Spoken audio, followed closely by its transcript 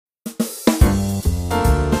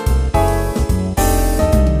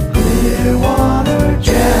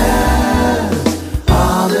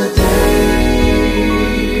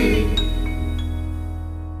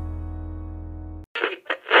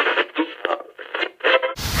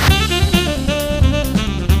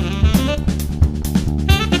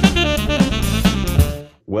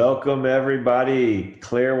Welcome everybody.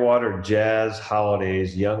 Clearwater Jazz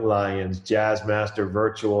Holidays, Young Lions, Jazz Master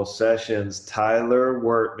Virtual Sessions, Tyler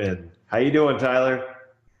Wertman. How you doing, Tyler?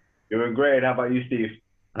 Doing great. How about you, Steve?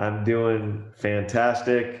 I'm doing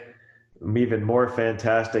fantastic. I'm even more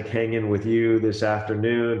fantastic hanging with you this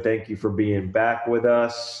afternoon. Thank you for being back with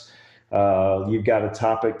us. You've got a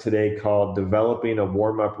topic today called Developing a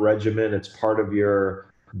Warm-Up Regimen. It's part of your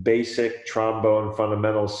basic trombone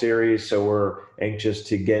fundamental series. So we're anxious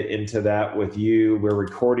to get into that with you. We're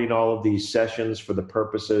recording all of these sessions for the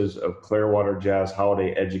purposes of Clearwater Jazz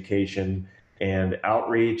Holiday education and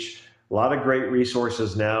outreach. A lot of great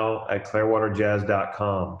resources now at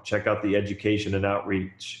clearwaterjazz.com. Check out the education and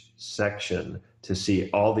outreach section to see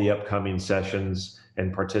all the upcoming sessions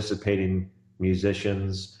and participating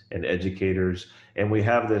musicians and educators. And we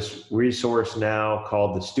have this resource now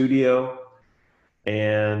called the Studio,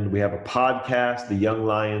 and we have a podcast, the Young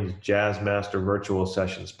Lions Jazz Master Virtual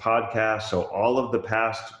Sessions podcast. So all of the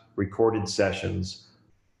past recorded sessions,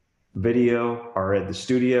 video, are at the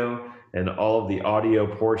studio, and all of the audio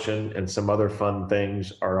portion and some other fun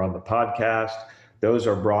things are on the podcast. Those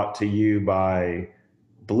are brought to you by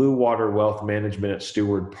Blue Water Wealth Management at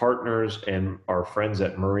Steward Partners and our friends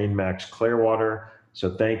at Marine Max Clearwater.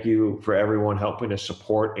 So thank you for everyone helping us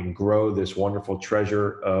support and grow this wonderful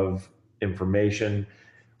treasure of information.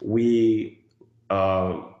 We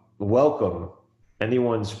welcome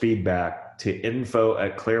anyone's feedback to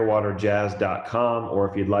info@clearwaterjazz.com, or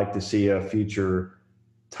if you'd like to see a future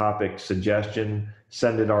topic suggestion,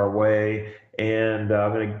 send it our way. And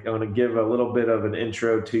I'm gonna give a little bit of an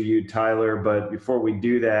intro to you, Tyler. But before we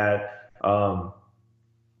do that, I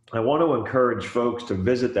want to encourage folks to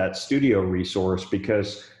visit that studio resource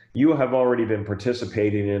because you have already been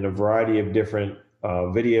participating in a variety of different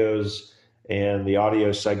videos and the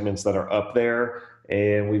audio segments that are up there.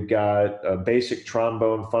 And we've got a basic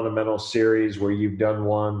trombone fundamental series where you've done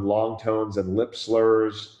one, long tones and lip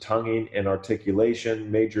slurs, tonguing and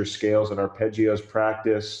articulation, major scales and arpeggios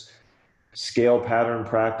practice, scale pattern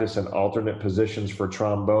practice and alternate positions for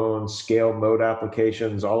trombone, scale mode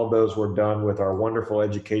applications. All of those were done with our wonderful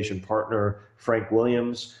education partner, Frank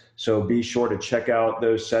Williams. So be sure to check out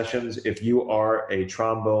those sessions if you are a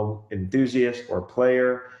trombone enthusiast or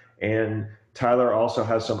player. And Tyler also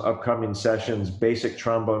has some upcoming sessions, basic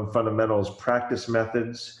trombone fundamentals, practice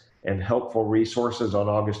methods, and helpful resources on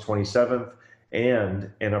August 27th,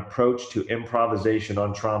 and an approach to improvisation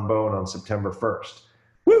on trombone on September 1st.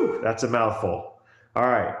 Woo, that's a mouthful. All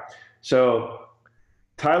right. So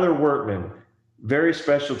Tyler Wertman, very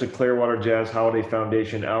special to Clearwater Jazz Holiday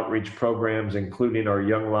Foundation outreach programs, including our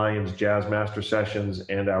Young Lions Jazz Master Sessions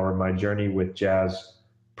and our My Journey with Jazz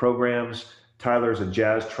programs. Tyler's a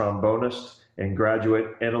jazz trombonist and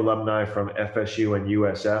graduate and alumni from FSU and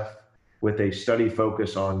USF with a study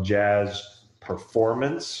focus on jazz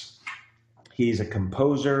performance. He's a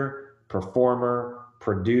composer, performer,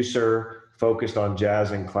 producer, focused on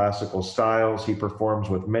jazz and classical styles. He performs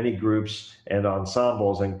with many groups and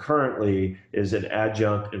ensembles and currently is an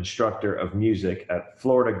adjunct instructor of music at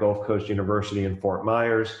Florida Gulf Coast University in Fort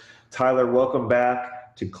Myers. Tyler, welcome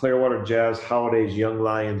back to Clearwater Jazz Holidays Young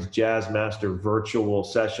Lions Jazz Master Virtual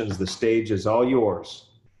Sessions. The stage is all yours.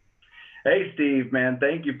 Hey, Steve, man,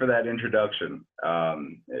 thank you for that introduction.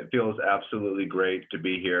 It feels absolutely great to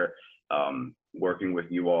be here, working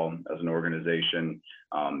with you all as an organization,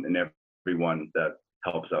 and everyone that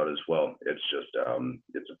helps out as well. It's just,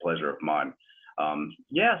 it's a pleasure of mine.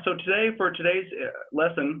 So for today's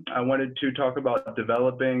lesson, I wanted to talk about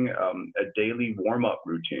developing a daily warm-up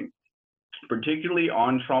routine, particularly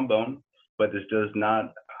on trombone, but this does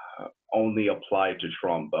not only apply to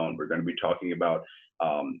trombone. We're going to be talking about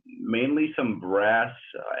mainly some brass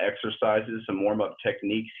exercises, some warm-up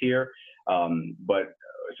techniques here, but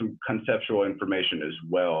some conceptual information as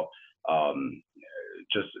well,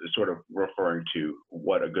 just sort of referring to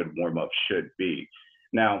what a good warm-up should be.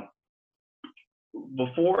 Now,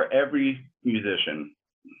 before every musician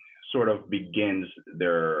sort of begins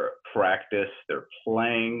their practice, their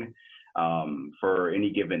playing for any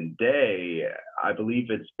given day, I believe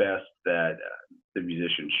it's best that the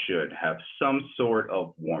musician should have some sort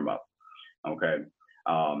of warm-up, okay?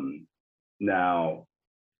 Now,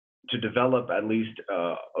 to develop at least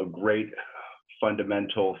a great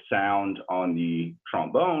fundamental sound on the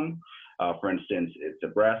trombone, for instance, it's a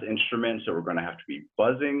brass instrument, so we're going to have to be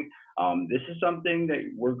buzzing. This is something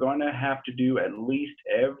that we're going to have to do at least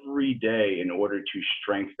every day in order to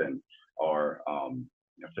strengthen our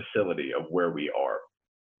facility of where we are.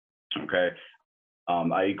 Okay,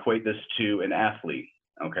 I equate this to an athlete.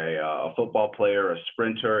 Okay, a football player, a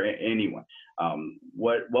sprinter, anyone.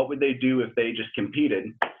 What would they do if they just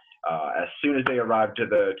competed as soon as they arrived to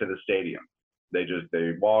the stadium. They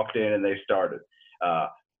walked in and they started.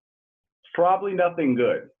 Probably nothing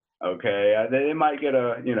good. Okay, they might get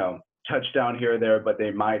a touchdown here or there, but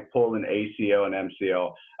they might pull an ACL and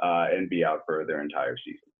MCL and be out for their entire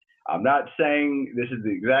season. I'm not saying this is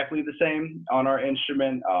exactly the same on our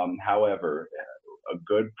instrument. However, a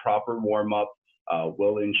good proper warm up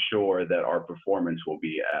will ensure that our performance will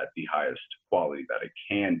be at the highest quality that it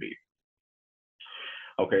can be.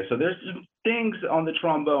 Okay, so there's some things on the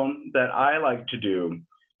trombone that I like to do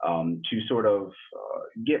to sort of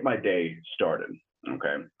get my day started.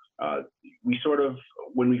 Okay, we sort of,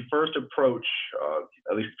 when we first approach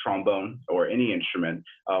at least trombone or any instrument,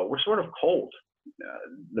 we're sort of cold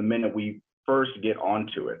the minute we first get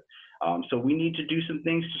onto it. So we need to do some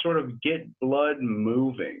things to sort of get blood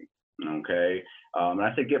moving. Okay, and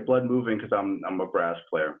I say get blood moving because I'm a brass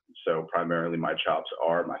player, so primarily my chops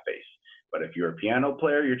are my face. But if you're a piano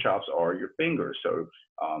player, your chops are your fingers. So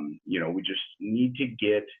we just need to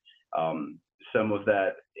get some of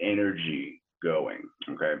that energy going.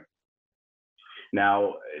 Okay.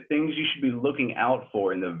 Now, things you should be looking out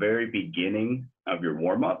for in the very beginning of your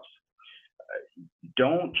warm-ups.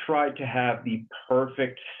 Don't try to have the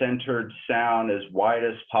perfect centered sound as wide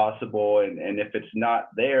as possible. And if it's not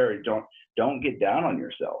there, don't get down on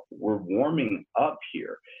yourself. We're warming up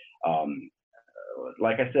here.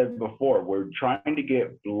 Like I said before, we're trying to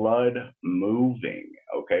get blood moving.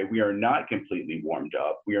 Okay, we are not completely warmed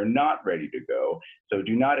up. We are not ready to go. So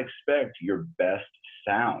do not expect your best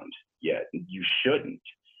sound yet. You shouldn't.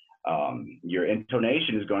 Your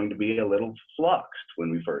intonation is going to be a little fluxed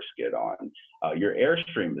when we first get on. Your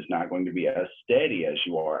airstream is not going to be as steady as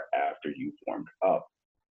you are after you've warmed up.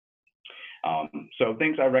 So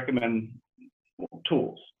things I recommend,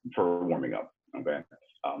 tools for warming up. Okay,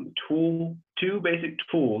 two basic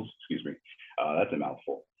tools. Excuse me, that's a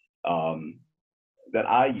mouthful. That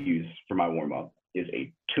I use for my warm up is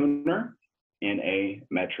a tuner and a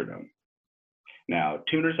metronome. Now,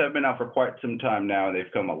 tuners have been out for quite some time now, and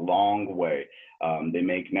they've come a long way. They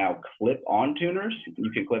make now clip-on tuners. You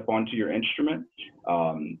can clip onto your instrument,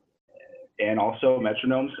 and also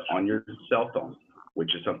metronomes on your cell phone,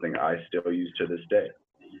 which is something I still use to this day.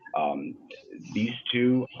 These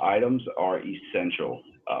two items are essential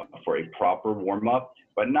for a proper warm-up,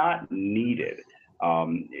 but not needed.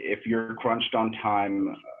 If you're crunched on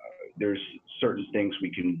time, there's certain things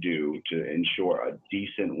we can do to ensure a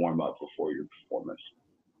decent warm-up before your performance.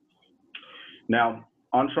 Now,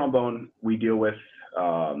 on trombone, we deal with,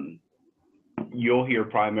 you'll hear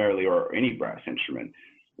primarily, or any brass instrument,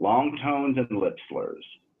 long tones and lip slurs.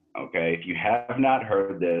 Okay, if you have not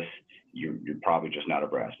heard this, you're probably just not a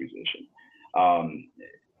brass musician.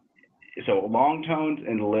 So long tones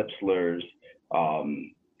and lip slurs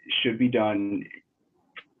should be done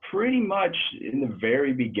pretty much in the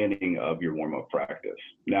very beginning of your warm-up practice.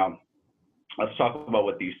 Now, let's talk about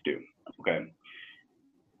what these do, okay?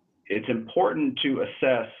 It's important to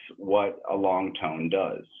assess what a long tone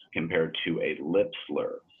does compared to a lip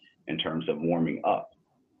slur in terms of warming up.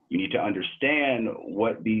 You need to understand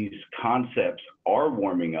what these concepts are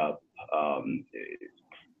warming up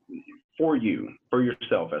for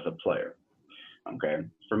yourself as a player, okay?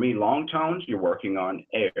 For me, long tones, you're working on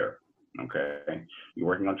air. Okay, you're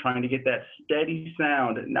working on trying to get that steady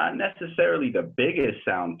sound, not necessarily the biggest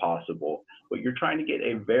sound possible, but you're trying to get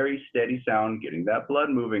a very steady sound, getting that blood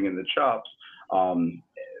moving in the chops,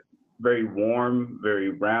 very warm, very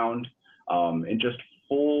round, and just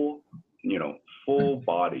full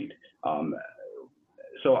bodied.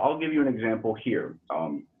 So I'll give you an example here.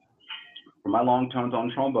 For my long tones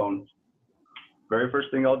on trombone, very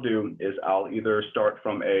first thing I'll do is I'll either start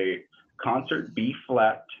from a concert B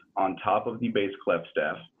flat on top of the bass clef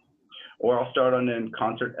staff, or I'll start on a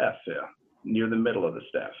concert F near the middle of the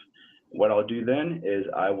staff. What I'll do then is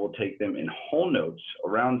I will take them in whole notes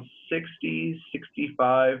around 60,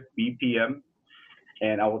 65 BPM,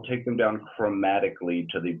 and I will take them down chromatically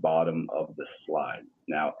to the bottom of the slide.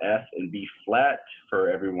 Now, F and B flat, for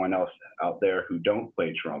everyone else out there who don't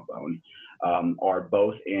play trombone, are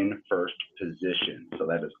both in first position. So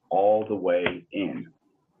that is all the way in.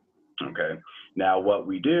 Okay, now what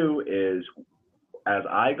we do is, as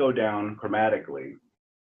I go down chromatically,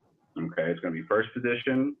 okay, it's going to be first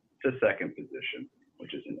position to second position,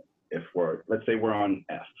 which is let's say we're on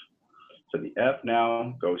F. So the F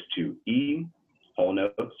now goes to E, whole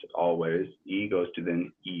notes always, E goes to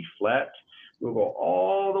then E flat. We'll go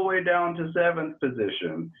all the way down to seventh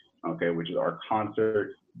position, okay, which is our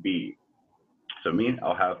concert B. So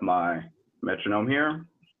I'll have my metronome here.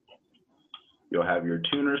 You'll have your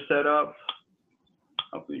tuner set up.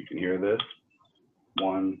 Hopefully you can hear this.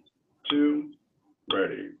 1, 2,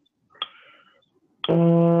 ready. So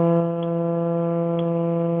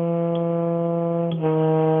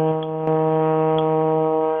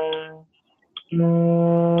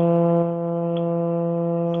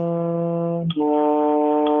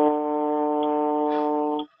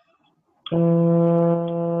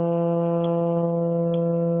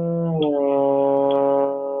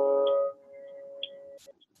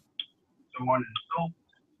on and so.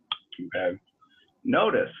 Okay.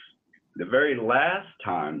 Notice the very last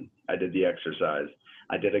time I did the exercise,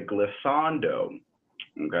 I did a glissando.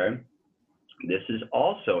 Okay. This is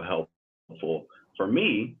also helpful for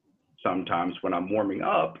me sometimes when I'm warming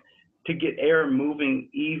up to get air moving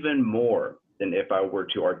even more than if I were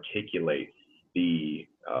to articulate the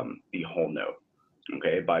whole note.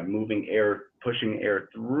 Okay, by moving air, pushing air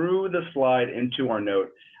through the slide into our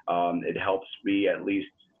note, it helps me at least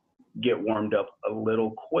get warmed up a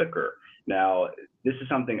little quicker. Now, this is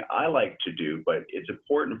something I like to do, but it's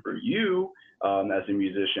important for you as a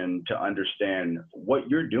musician to understand what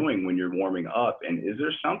you're doing when you're warming up, and is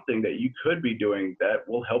there something that you could be doing that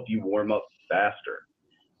will help you warm up faster?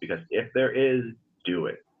 Because if there is, do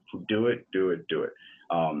it, do it, do it, do it.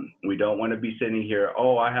 We don't want to be sitting here.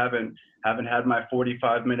 Oh, I haven't had my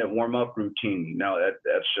 45-minute warm up routine. No,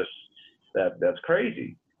 that's just that's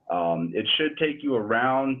crazy. It should take you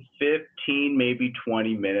around 15, maybe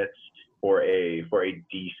 20 minutes for a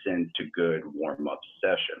decent to good warm up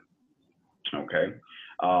session. Okay.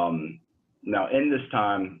 Now in this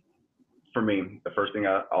time, for me, the first thing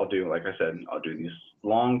I'll do, like I said, I'll do these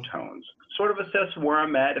long tones, sort of assess where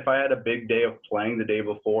I'm at. If I had a big day of playing the day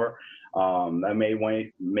before, I may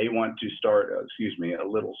want to start, a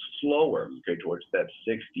little slower, okay, towards that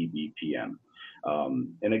 60 BPM.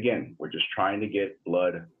 And again, we're just trying to get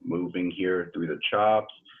blood moving here through the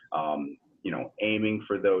chops, aiming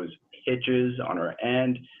for those pitches on our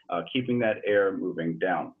end, keeping that air moving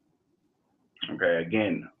down. Okay,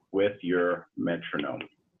 again, with your metronome,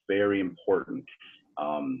 very important.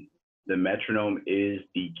 The metronome is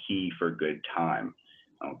the key for good time.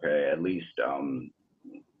 Okay, at least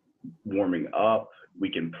warming up, we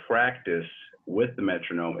can practice with the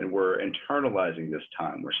metronome, and we're internalizing this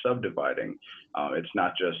time. We're subdividing. It's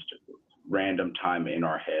not just random time in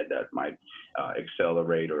our head that might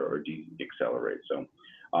accelerate or de-accelerate. So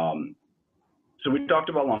we talked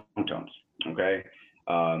about long tones. Okay.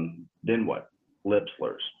 Then what? Lip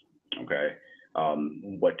slurs. Okay.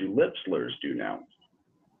 What do lip slurs do now?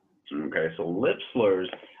 Okay, so lip slurs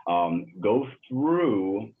go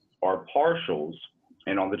through our partials,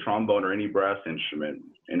 and on the trombone or any brass instrument,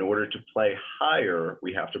 in order to play higher,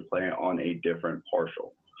 we have to play on a different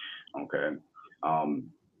partial. Okay,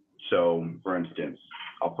 so for instance,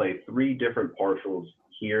 I'll play 3 different partials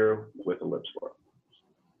here with a lip slur.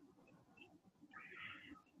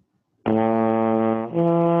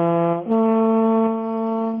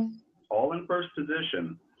 All in first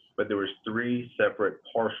position, but there was 3 separate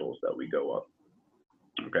partials that we go up.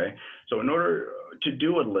 Okay, so in order to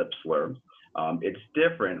do a lip slur, it's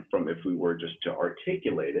different from if we were just to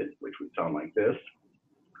articulate it, which would sound like this.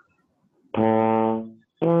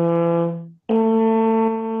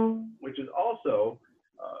 Which is also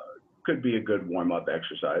could be a good warm-up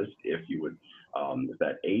exercise if you would, if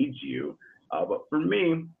that aids you. But for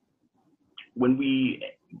me, when we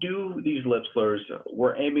do these lip slurs,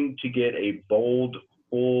 we're aiming to get a bold,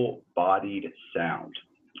 full-bodied sound.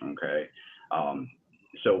 Okay,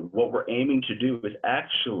 so what we're aiming to do is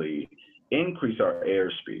actually increase our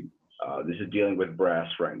airspeed. This is dealing with brass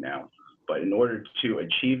right now. But in order to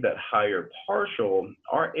achieve that higher partial,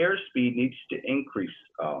 our airspeed needs to increase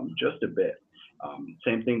just a bit.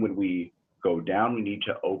 Same thing when we go down, we need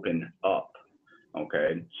to open up.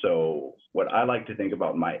 Okay, so what I like to think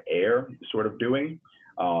about my air sort of doing,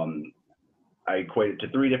 I equate it to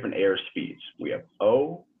 3 different air speeds. We have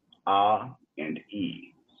O, A, and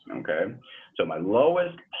E. Okay, so my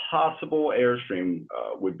lowest possible airstream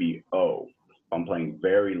would be O. If I'm playing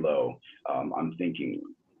very low, I'm thinking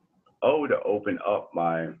O to open up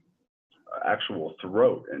my actual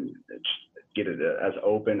throat and get it as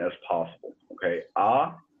open as possible. Okay,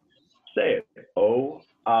 ah, say it. O,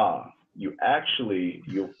 ah.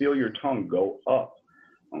 You'll feel your tongue go up.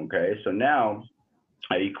 Okay, so now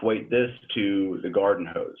I equate this to the garden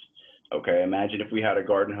hose. Okay, imagine if we had a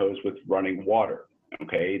garden hose with running water.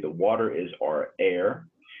 Okay, the water is our air.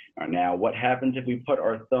 Now, what happens if we put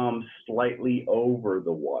our thumb slightly over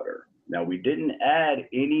the water? Now, we didn't add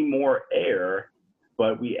any more air,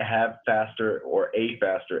 but we have faster or a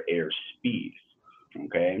faster air speed.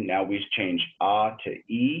 Okay, now we've changed ah to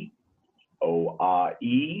E, O, ah,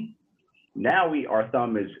 E. Now our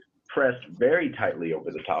thumb is pressed very tightly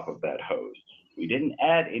over the top of that hose. We didn't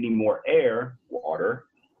add any more air, water,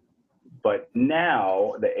 but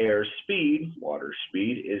now the air speed, water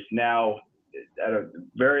speed, is now at a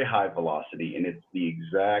very high velocity, and it's the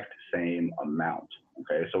exact same amount.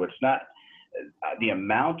 Okay, so it's not the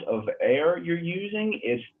amount of air you're using,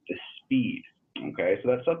 it's the speed. Okay, so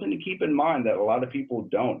that's something to keep in mind that a lot of people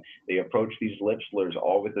don't. They approach these lip slurs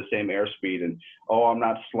all with the same airspeed, and oh, I'm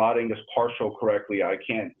not slotting this partial correctly. I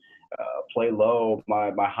can't play low.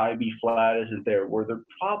 My high B flat isn't there. Where they're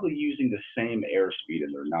probably using the same airspeed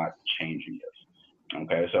and they're not changing it.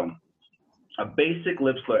 Okay, so a basic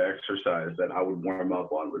lip slur exercise that I would warm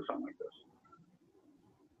up on with something like this.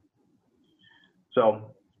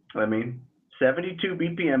 So, I mean, 72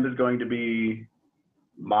 BPM is going to be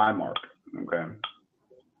my mark. Okay,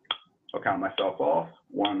 I'll count myself off.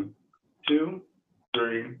 1, 2,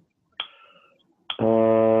 3. So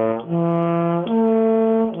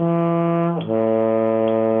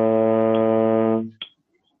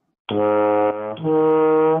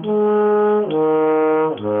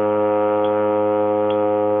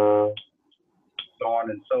on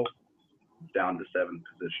and so down to 7th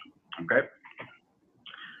position. Okay.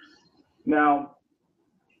 Now,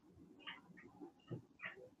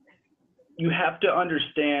 you have to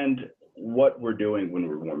understand what we're doing when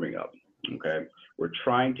we're warming up, okay? We're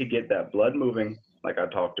trying to get that blood moving, like I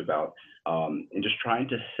talked about, and just trying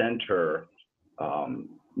to center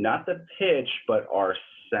not the pitch, but our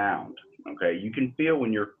sound, okay? You can feel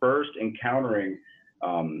when you're first encountering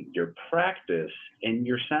your practice and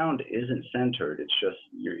your sound isn't centered. It's just,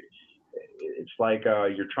 it's like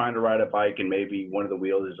you're trying to ride a bike and maybe one of the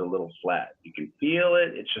wheels is a little flat. You can feel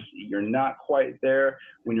it. It's just you're not quite there.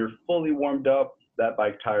 When you're fully warmed up, that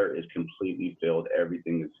bike tire is completely filled.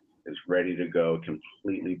 Everything is ready to go,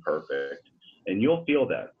 completely perfect. And you'll feel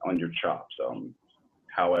that on your chops,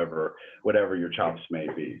 however, whatever your chops may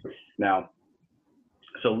be. Now,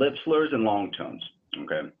 so lip slurs and long tones,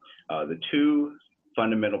 okay? The two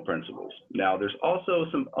fundamental principles. Now, there's also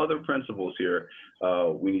some other principles here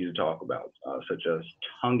we need to talk about, such as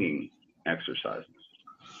tonguing exercises.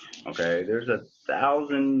 Okay, there's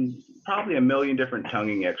 1,000, probably 1,000,000 different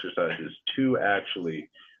tonguing exercises to actually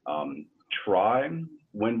try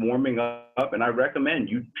when warming up. And I recommend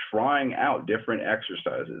you trying out different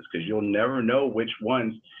exercises because you'll never know which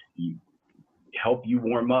ones help you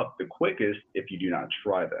warm up the quickest if you do not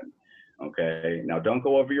try them. Okay, now don't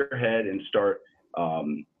go over your head and start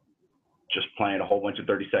just playing a whole bunch of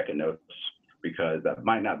 30-second notes because that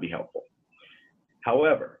might not be helpful.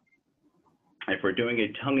 However, if we're doing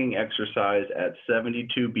a tonguing exercise at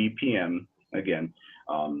 72 BPM, again,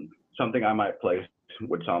 something I might play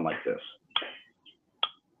would sound like this.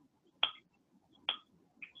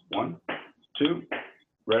 1, 2,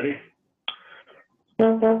 ready?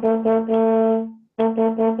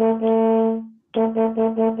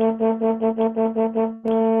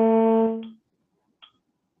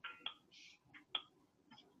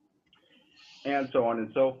 And so on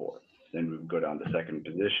and so forth. Then we would go down to second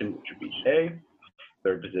position, which would be A.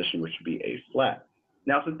 Third position, which would be A flat.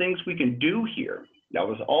 Now, some things we can do here. That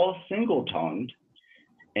was all single tongued,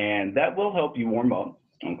 and that will help you warm up.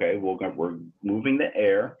 Okay, we're moving the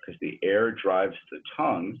air because the air drives the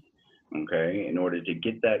tongue. Okay, in order to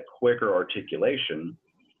get that quicker articulation.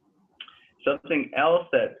 Something else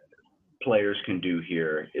that players can do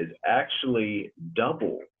here is actually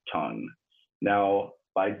double tongue. Now,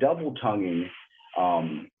 by double tonguing,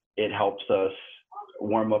 it helps us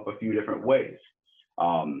warm up a few different ways.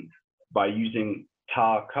 By using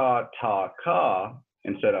ta ka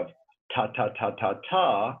instead of ta ta ta ta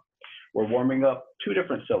ta, we're warming up 2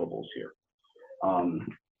 different syllables here.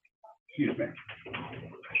 Excuse me.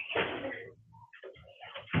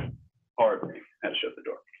 Pardon me, I had to shut the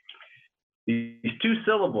door. These 2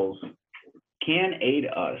 syllables can aid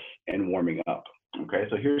us in warming up. Okay,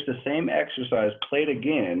 so here's the same exercise played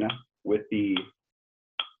again with the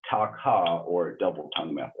ta-ka or double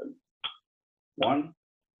tongue method. 1,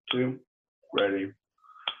 2, ready.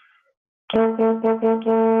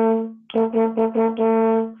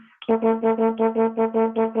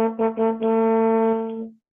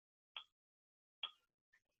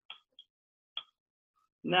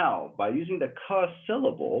 Now, by using the ka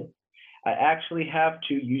syllable, I actually have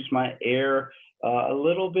to use my air a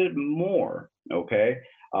little bit more, okay,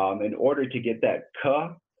 in order to get that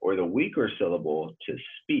ka or the weaker syllable to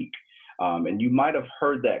speak. And you might have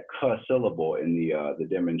heard that ka syllable in the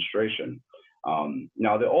demonstration.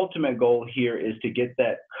 Now, the ultimate goal here is to get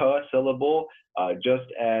that ka syllable just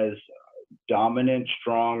as dominant,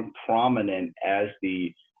 strong, prominent as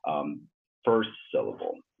the first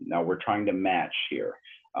syllable. Now, we're trying to match here.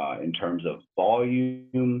 in terms of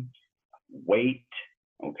volume, weight,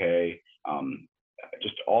 okay,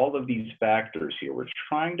 just all of these factors here. We're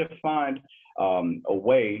trying to find a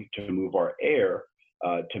way to move our air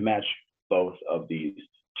to match both of these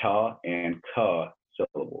ta and ka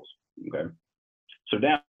syllables, okay? So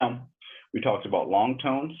now we talked about long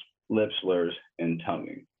tones, lip slurs, and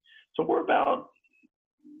tonguing. So we're about,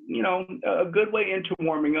 a good way into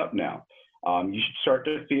warming up now. You should start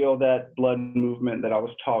to feel that blood movement that I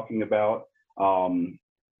was talking about, and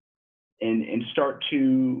start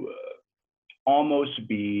to almost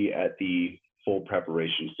be at the full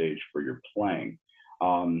preparation stage for your playing.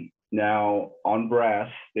 Now, on brass,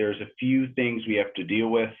 there's a few things we have to deal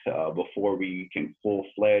with before we can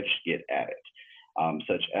full-fledged get at it,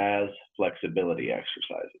 such as flexibility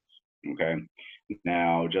exercises, okay?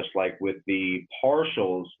 Now, just like with the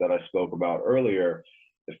partials that I spoke about earlier,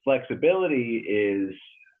 the flexibility is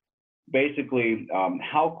basically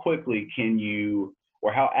how quickly can you,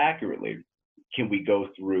 or how accurately can we go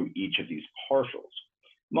through each of these partials?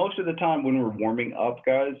 Most of the time when we're warming up,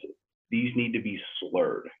 guys, these need to be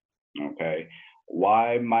slurred, okay?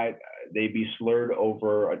 Why might they be slurred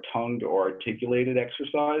over a tongued or articulated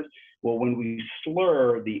exercise? Well, when we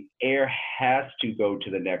slur, the air has to go to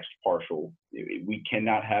the next partial. We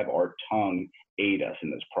cannot have our tongue aid us in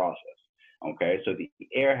this process, okay? So the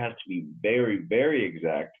air has to be very, very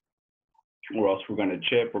exact, or else we're going to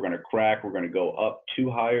chip, we're going to crack, we're going to go up too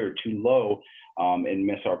high or too low and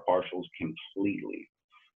miss our partials completely,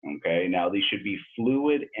 okay? Now, these should be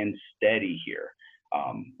fluid and steady here.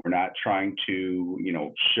 We're not trying to,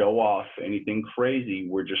 show off anything crazy.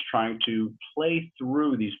 We're just trying to play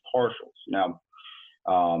through these partials. Now,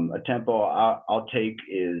 a tempo I'll take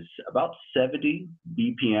is about 70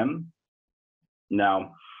 BPM.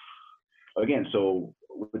 Now, again, so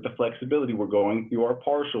with the flexibility, we're going through our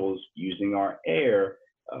partials using our air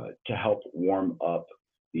to help warm up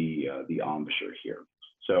the embouchure here.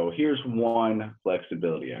 So here's one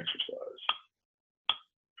flexibility exercise.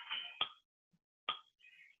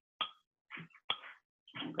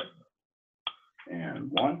 Okay.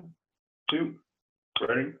 And 1, 2,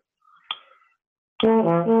 ready?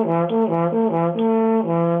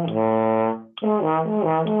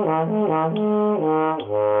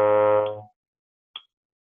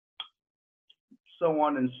 So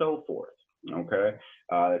on and so forth, okay?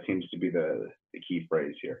 That seems to be the key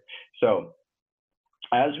phrase here. So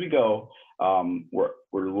as we go, we're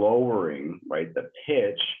lowering, right, the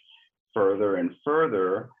pitch further and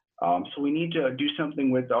further. So we need to do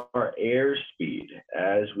something with our air speed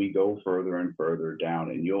as we go further and further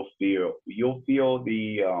down, and you'll feel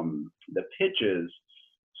the pitches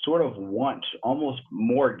sort of want almost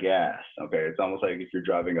more gas. Okay, it's almost like if you're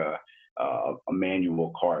driving a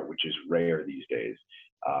manual car, which is rare these days.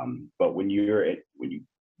 But when you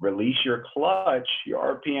release your clutch,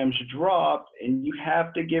 your RPMs drop, and you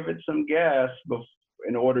have to give it some gas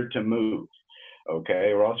in order to move.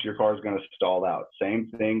 Okay, or else your car is going to stall out. Same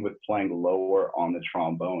thing with playing lower on the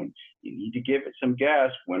trombone. You need to give it some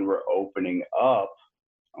gas when we're opening up,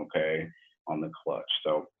 okay, on the clutch.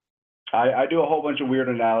 So I do a whole bunch of weird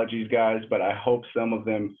analogies, guys, but I hope some of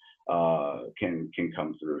them can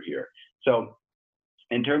come through here. So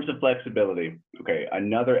in terms of flexibility, okay,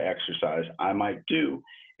 another exercise I might do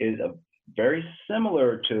is very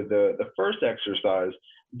similar to the first exercise,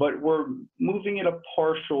 but we're moving it a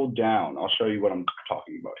partial down. I'll show you what I'm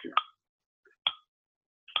talking about here.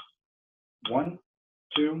 1,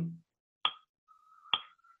 2.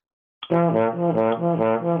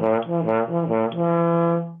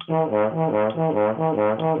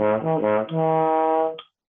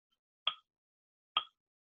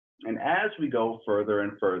 And as we go further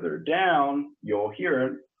and further down, you'll hear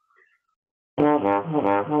it. In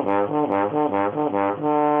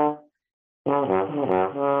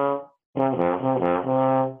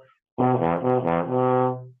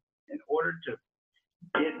order to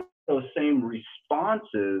get those same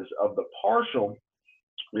responses of the partial,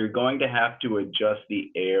 you're going to have to adjust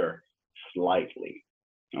the air slightly,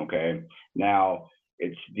 okay? Now,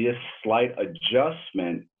 it's this slight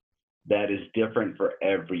adjustment that is different for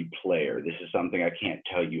every player. This is something I can't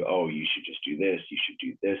tell you, oh, you should just do this, you should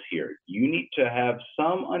do this here. You need to have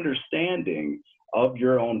some understanding of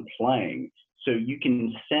your own playing so you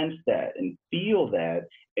can sense that and feel that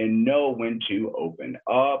and know when to open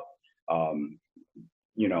up.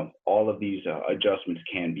 All of these adjustments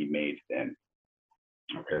can be made then.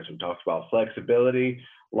 Okay, so we talked about flexibility,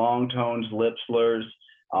 long tones, lip slurs.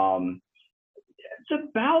 It's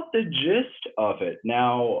about the gist of it.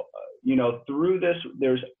 Now, through this,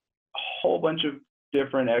 there's a whole bunch of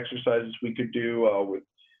different exercises we could do with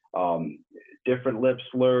different lip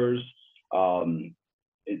slurs,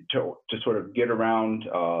 to sort of get around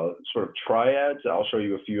sort of triads. I'll show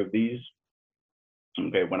you a few of these.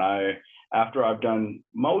 Okay, after I've done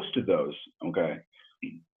most of those, okay,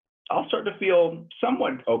 I'll start to feel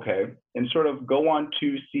somewhat okay and sort of go on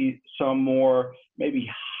to see some more maybe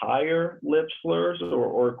higher lip slurs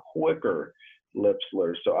or quicker lip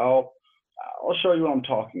slurs. So I'll show you what I'm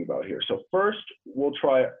talking about here. So first, we'll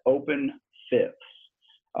try open fifths.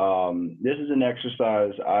 This is an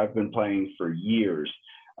exercise I've been playing for years.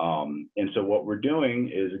 And so what we're doing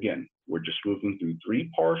is, again, we're just moving through 3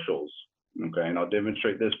 partials, okay? And I'll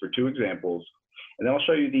demonstrate this for 2 examples. And then I'll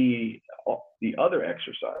show you the other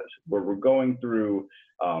exercise where we're going through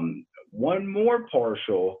 1 more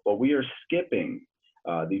partial, but we are skipping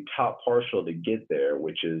the top partial to get there,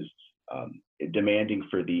 which is demanding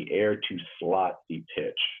for the air to slot the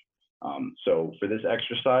pitch. So for this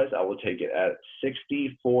exercise, I will take it at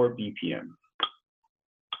 64 BPM.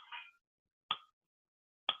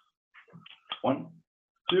 1,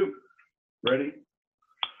 2, ready?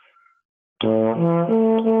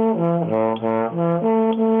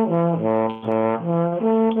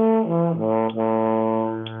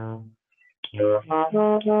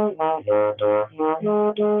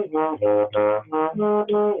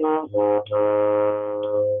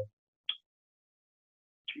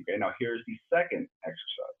 Okay, now here's the second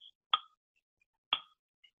exercise.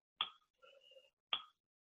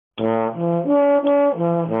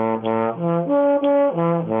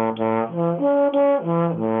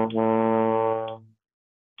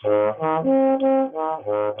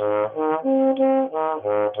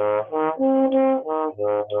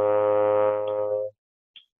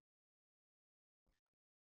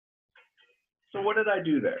 So what did I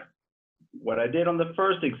do there? What I did on the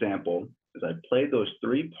first example is I played those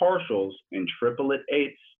 3 partials in triplet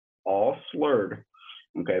eighths, all slurred.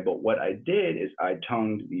 Okay, but what I did is I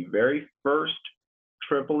tongued the very first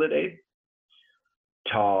triplet eighth,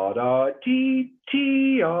 ta da ti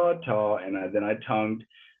ti ah ta, and then I tongued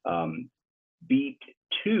beat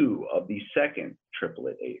 2 of the second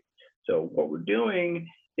triplet eighth. So what we're doing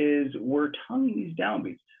is we're tonguing these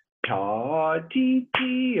downbeats. Ta ti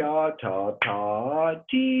ti ah ta ta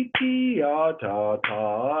ti ti ah ta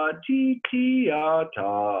ta ti ti ah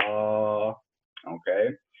ta.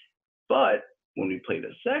 Okay, but when we play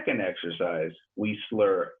the second exercise, we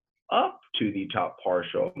slur up to the top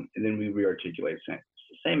partial and then we rearticulate. It's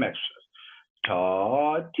the same exercise.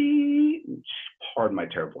 Ta ti. Pardon my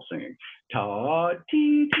terrible singing. Ta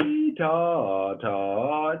ti ti ta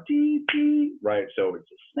ta ti ti. Right. So it's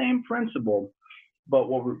the same principle. But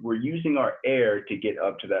what we're using our air to get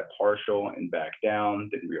up to that partial and back down,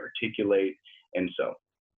 then rearticulate. And so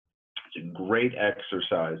it's a great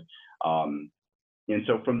exercise. And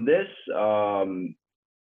so from this,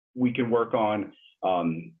 we can work on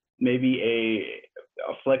maybe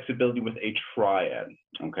a flexibility with a triad,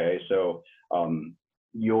 okay? So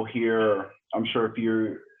you'll hear, I'm sure if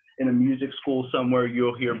you're in a music school somewhere,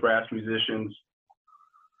 you'll hear brass musicians.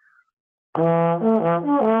 They'll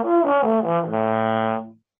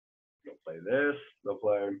play this, they'll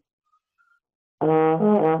play.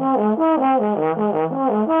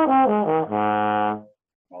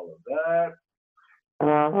 All of that.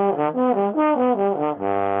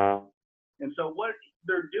 And so what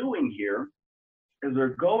they're doing here is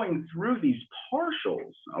they're going through these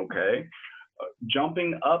partials, okay?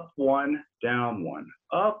 Jumping up 1, down 1,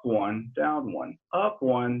 up 1, down 1, up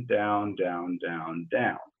 1, down, down, down,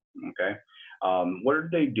 down, okay? What are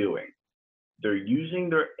they doing? They're using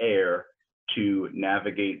their air to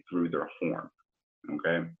navigate through their horn,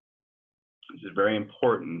 okay? This is very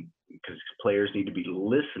important because players need to be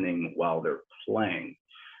listening while they're playing,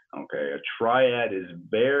 okay? A triad is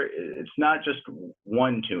it's not just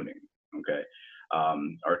one tuning, okay?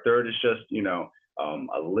 Our third is just, you know,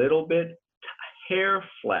 a little bit hair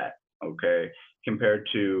flat, okay, compared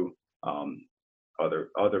to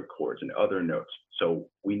other chords and other notes. So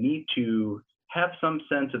we need to have some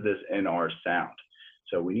sense of this in our sound.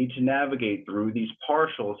 So we need to navigate through these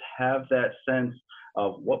partials, have that sense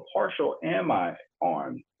of what partial am I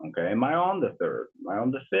on, okay? Am I on the third? Am I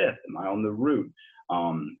on the fifth? Am I on the root?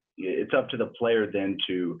 It's up to the player then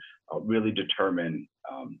to really determine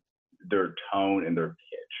their tone and their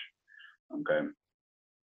pitch, okay?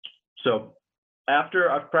 So after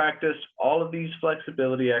I've practiced all of these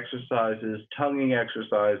flexibility exercises, tonguing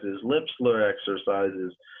exercises, lip slur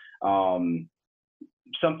exercises,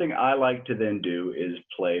 something I like to then do is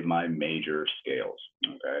play my major scales,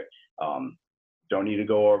 okay? Don't need to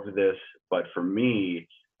go over this, but for me,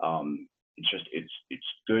 it's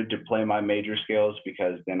good to play my major scales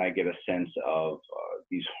because then I get a sense of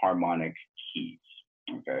these harmonic keys.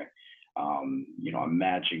 Okay. I'm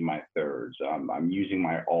matching my thirds. I'm using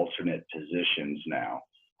my alternate positions now.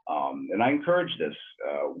 And I encourage this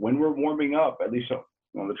when we're warming up, at least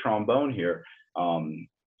on the trombone here. A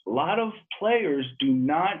lot of players do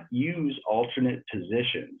not use alternate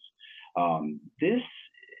positions. This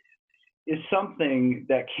is something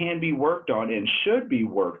that can be worked on and should be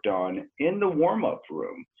worked on in the warm-up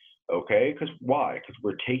room. Okay, because why? Because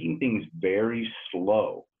we're taking things very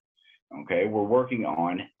slow. Okay, we're working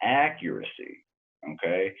on accuracy.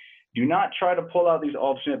 Okay, do not try to pull out these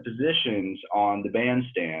alternate positions on the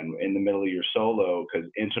bandstand in the middle of your solo, because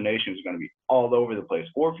intonation is going to be all over the place.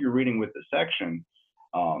 Or if you're reading with the section,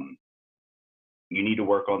 you need to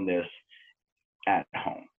work on this at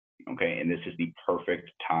home. Okay, and this is the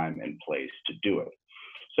perfect time and place to do it.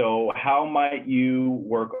 So how might you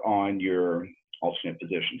work on your alternate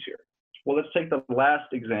positions here? Well, let's take the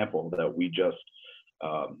last example that we just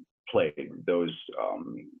played, those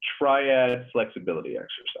triad flexibility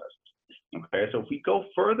exercises. Okay, so if we go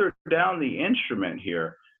further down the instrument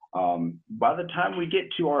here, by the time we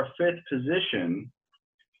get to our fifth position,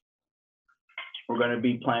 we're going to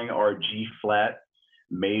be playing our G flat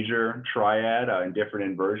major triad in different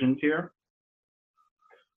inversions here.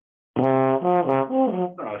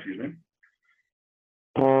 Oh, excuse me.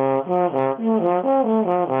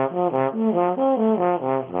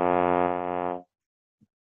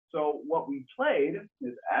 So what we played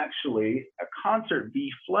is actually a concert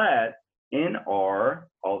B flat in our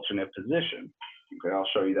alternate position. Okay, I'll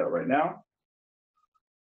show you that right now.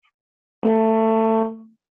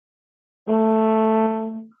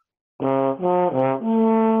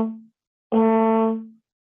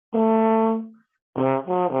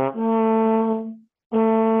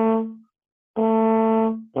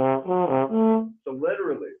 So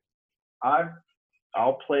literally,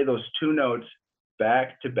 I'll play those two notes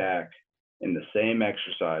back to back in the same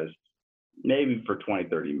exercise, maybe for 20,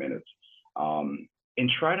 30 minutes. And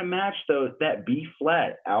try to match that B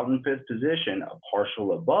flat out in fifth position, a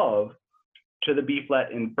partial above, to the B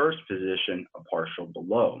flat in first position, a partial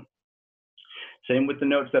below. Same with the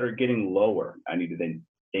notes that are getting lower.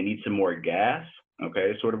 They need some more gas.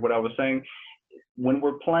 Okay, sort of what I was saying. When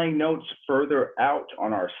we're playing notes further out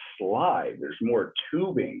on our slide, there's more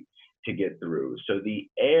tubing to get through. So the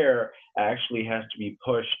air actually has to be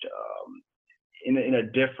pushed in a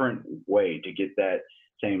different way to get that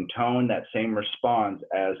same tone, that same response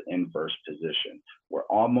as in first position. We're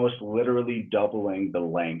almost literally doubling the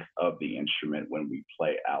length of the instrument when we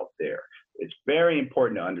play out there. It's very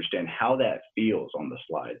important to understand how that feels on the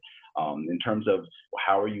slide in terms of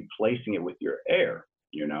how are you placing it with your air,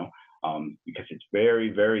 because it's very,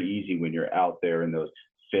 very easy when you're out there in those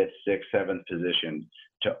fifth, sixth, seventh positions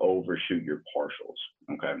to overshoot your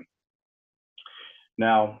partials, okay?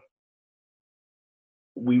 Now,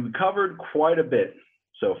 we covered quite a bit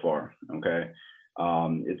so far, okay?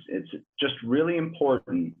 It's just really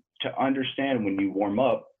important to understand when you warm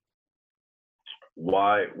up, what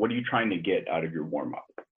are you trying to get out of your warm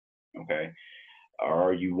up, okay?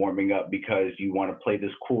 Are you warming up because you want to play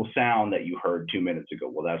this cool sound that you heard 2 minutes ago?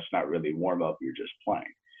 Well, that's not really warm up, you're just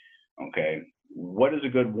playing, okay? What is a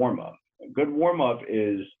good warm up? A good warm up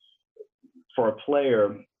is for a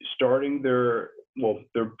player starting their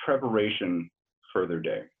preparation for their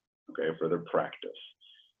day, okay, for their practice.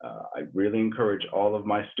 I really encourage all of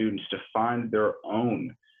my students to find their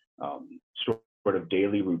own sort of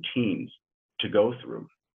daily routines to go through,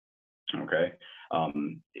 okay?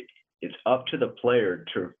 It's up to the player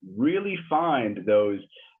to really find those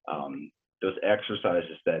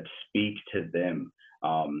exercises that speak to them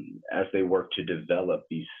as they work to develop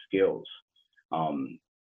these skills.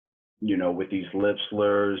 With these lip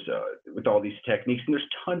slurs, with all these techniques, and there's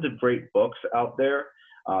tons of great books out there.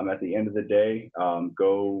 At the end of the day,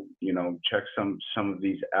 go check some of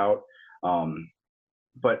these out.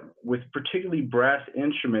 But with particularly brass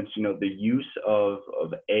instruments, the use of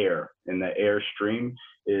air in the air stream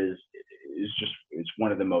is it's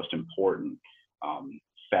one of the most important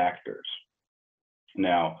factors.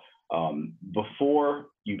 Now, before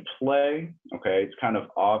you play, okay, it's kind of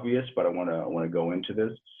obvious, but I want to go into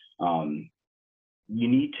this. You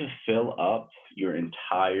need to fill up your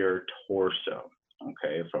entire torso,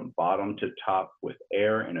 okay, from bottom to top with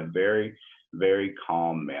air in a very, very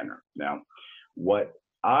calm manner. Now, what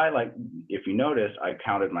I like, if you notice, I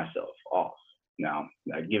counted myself off. Now,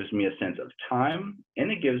 that gives me a sense of time,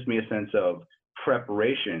 and it gives me a sense of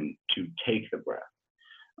preparation to take the breath.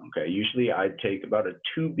 Okay, usually I take about a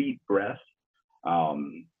 2-beat breath,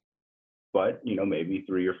 but maybe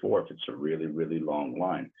 3 or 4 if it's a really, really long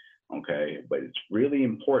line. Okay, but it's really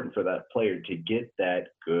important for that player to get that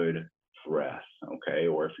good breath, okay?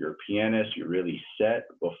 Or if you're a pianist, you really set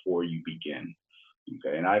before you begin,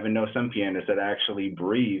 okay? And I even know some pianists that actually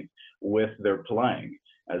breathe with their playing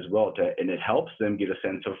as well, and it helps them get a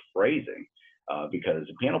sense of phrasing, because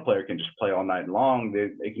a piano player can just play all night long.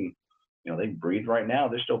 They can, they breathe right now,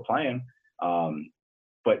 they're still playing,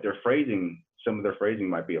 but their phrasing, some of their phrasing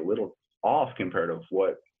might be a little off compared to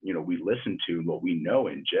what, we listen to, what we know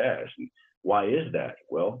in jazz. And why is that?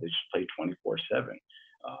 Well, they just play 24/7.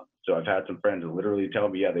 So I've had some friends that literally tell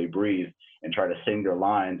me, yeah, they breathe and try to sing their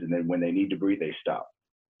lines, and then when they need to breathe, they stop,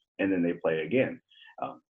 and then they play again.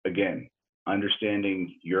 Again,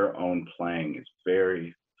 understanding your own playing is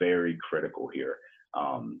very, very critical here.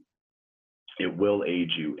 It will aid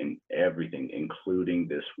you in everything, including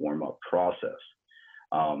this warm-up process.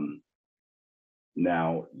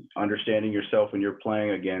 Now, understanding yourself when you're playing,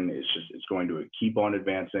 again, it's going to keep on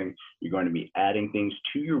advancing. You're going to be adding things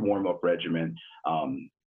to your warm-up regimen,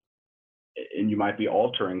 and you might be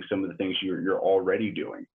altering some of the things you're already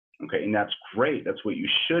doing. Okay, and that's great. That's what you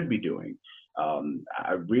should be doing.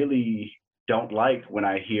 I really don't like when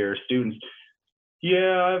I hear students,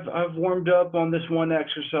 yeah, I've warmed up on this one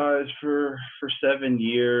exercise for 7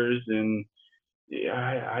 years, and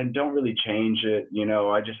I don't really change it.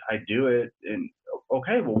 I do it. And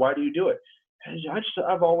okay, well, why do you do it?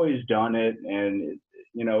 I've always done it, and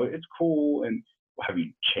it's cool. And have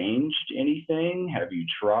you changed anything? Have you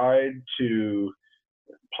tried to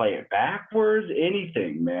play it backwards?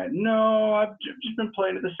 Anything, man? No, I've just been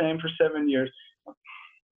playing it the same for 7 years.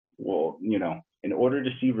 Well, in order to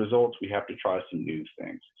see results, we have to try some new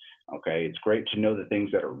things. Okay, it's great to know the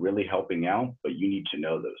things that are really helping out, but you need to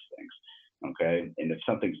know those things. Okay, and if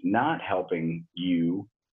something's not helping you,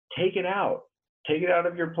 take it out. Take it out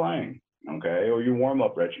of your playing. Okay, or your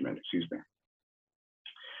warm-up regimen. Excuse me.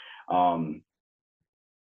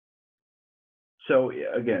 So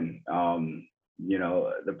again,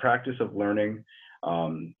 the practice of learning,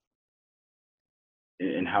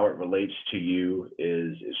 and how it relates to you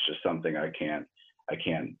is just something I can't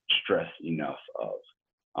stress enough of.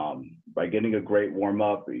 By getting a great warm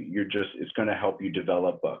up, it's going to help you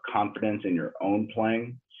develop confidence in your own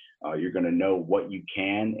playing. You're going to know what you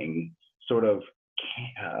can and sort of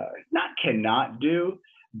not cannot do,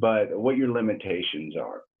 but what your limitations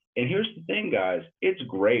are. And here's the thing, guys, it's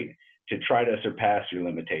great to try to surpass your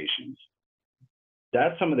limitations.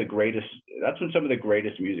 That's when some of the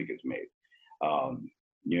greatest music is made.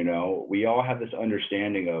 We all have this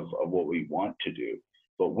understanding of what we want to do,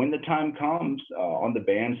 but when the time comes on the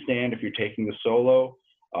bandstand, if you're taking the solo,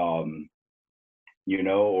 or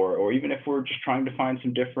even if we're just trying to find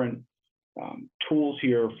some different tools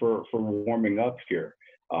here for warming up here,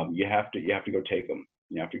 you have to go take them.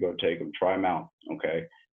 You have to go take them, try them out. Okay.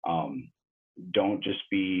 Don't just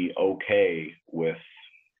be okay with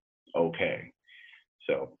okay.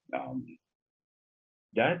 So,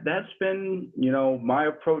 that's been, my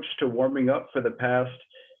approach to warming up for the past,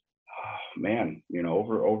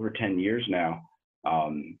 over 10 years now.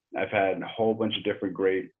 I've had a whole bunch of different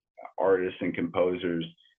great artists and composers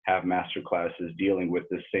have master classes dealing with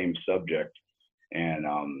the same subject. And,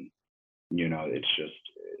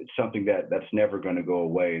 it's something that's never going to go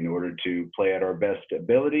away. In order to play at our best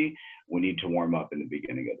ability, we need to warm up in the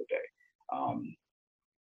beginning of the day.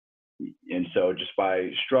 And so just by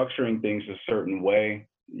structuring things a certain way,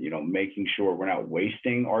 making sure we're not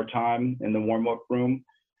wasting our time in the warm-up room,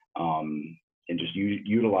 and just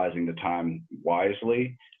utilizing the time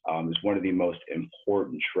wisely, is one of the most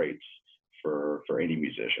important traits for any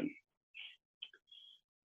musician.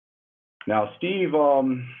 Now, Steve,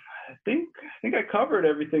 I think I covered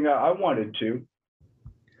everything I wanted to.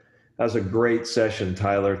 That was a great session,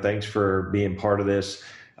 Tyler. Thanks for being part of this.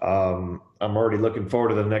 I'm already looking forward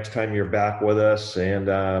to the next time you're back with us, and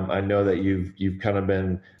I know that you've kind of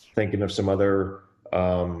been thinking of some other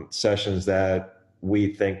sessions that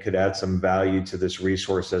we think could add some value to this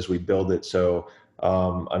resource as we build it. So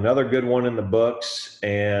another good one in the books.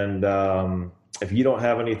 And if you don't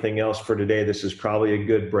have anything else for today, this is probably a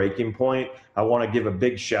good breaking point. I want to give a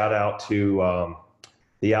big shout out to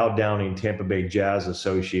the Al Downing Tampa Bay Jazz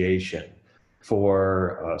Association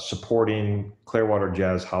for supporting Clearwater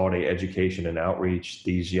Jazz Holiday Education and Outreach,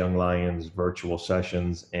 these Young Lions virtual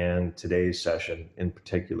sessions, and today's session in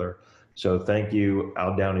particular. So thank you,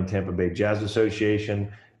 Al Downing Tampa Bay Jazz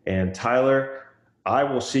Association. And Tyler, I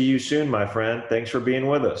will see you soon, my friend. Thanks for being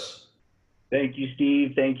with us. Thank you,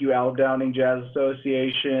 Steve. Thank you, Al Downing Jazz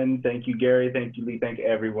Association. Thank you, Gary. Thank you, Lee. Thank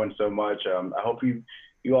everyone so much. I hope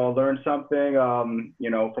you all learned something,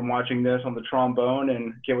 from watching this on the trombone,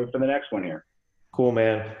 and can't wait for the next one here. Cool,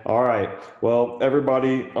 man. All right. Well,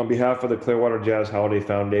 everybody, on behalf of the Clearwater Jazz Holiday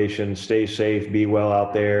Foundation, stay safe, be well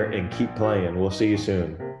out there, and keep playing. We'll see you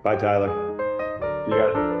soon. Bye, Tyler. You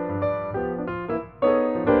guys.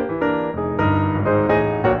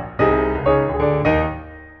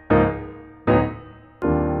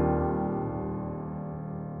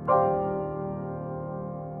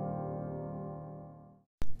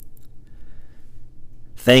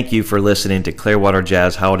 Thank you for listening to Clearwater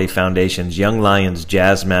Jazz Holiday Foundation's Young Lions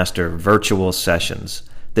Jazz Master Virtual Sessions.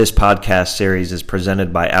 This podcast series is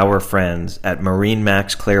presented by our friends at Marine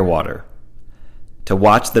Max Clearwater. To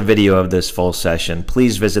watch the video of this full session,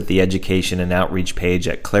 please visit the Education and Outreach page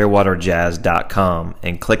at clearwaterjazz.com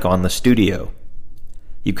and click on the studio.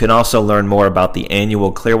 You can also learn more about the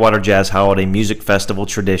annual Clearwater Jazz Holiday Music Festival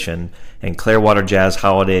tradition and Clearwater Jazz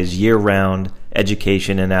Holiday's year-round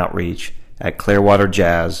education and outreach at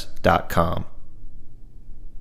clearwaterjazz.com.